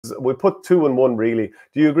We put 2-1 really.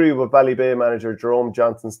 Do you agree with Ballybay manager Jerome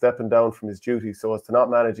Johnston stepping down from his duties so as to not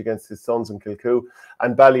manage against his sons in Kilcoo,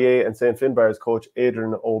 and Ballyea and St Finbarr's coach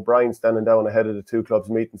Adrian O'Brien standing down ahead of the two clubs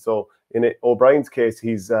meeting? So in O'Brien's case,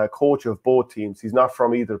 he's coach of both teams. He's not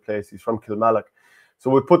from either place. He's from Kilmallock. So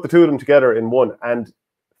we put the two of them together in one, and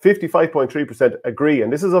 55.3% agree.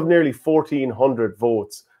 And this is of nearly 1,400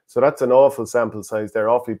 votes. So that's an awful sample size there,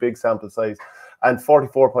 awfully big sample size. And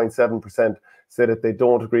 44.7% say that they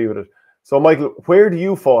don't agree with it. So, Michael, where do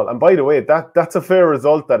you fall? And by the way, that's a fair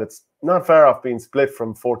result, that it's not far off being split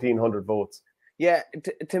from 1,400 votes. Yeah,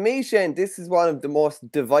 to me, Shane, this is one of the most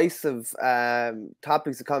divisive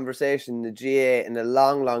topics of conversation in the GA in a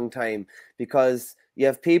long, long time, because you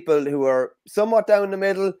have people who are somewhat down the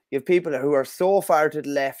middle, you have people who are so far to the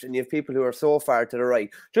left, and you have people who are so far to the right.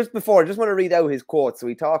 I just want to read out his quote. So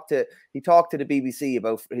he talked to the BBC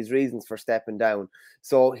about his reasons for stepping down.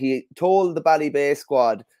 So he told the Ballybay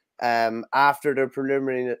squad, after their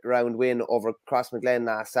preliminary round win over Crossmaglen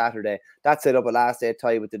last Saturday, that set up a last day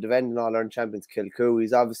tie with the defending All-Ireland champions Kilcoo.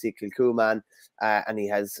 He's obviously a Kilcoo man, and he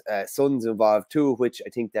has sons involved too, which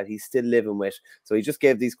I think that he's still living with. So he just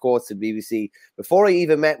gave these quotes to the BBC. Before I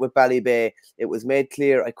even met with Ballybay, it was made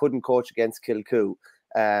clear I couldn't coach against Kilcoo.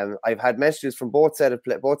 I've had messages from both sets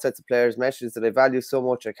of players, messages that I value so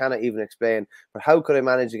much I cannot even explain. But how could I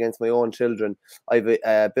manage against my own children? I've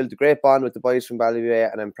built a great bond with the boys from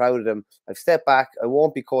Ballybay, and I'm proud of them. I've stepped back. I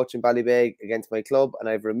won't be coaching Ballybay against my club, and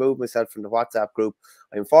I've removed myself from the WhatsApp group.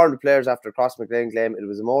 I informed the players after Crossmaglen game. It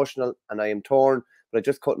was emotional, and I am torn, but I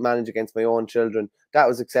just couldn't manage against my own children. That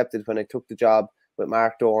was accepted when I took the job with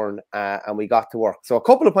Mark Dorn, and we got to work. So a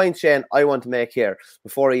couple of points, Shane, I want to make here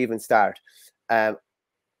before I even start.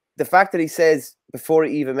 The fact that he says before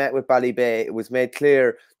he even met with Ballybay, it was made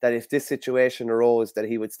clear that if this situation arose, that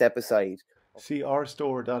he would step aside. See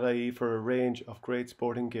ourstore.ie for a range of great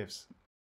sporting gifts.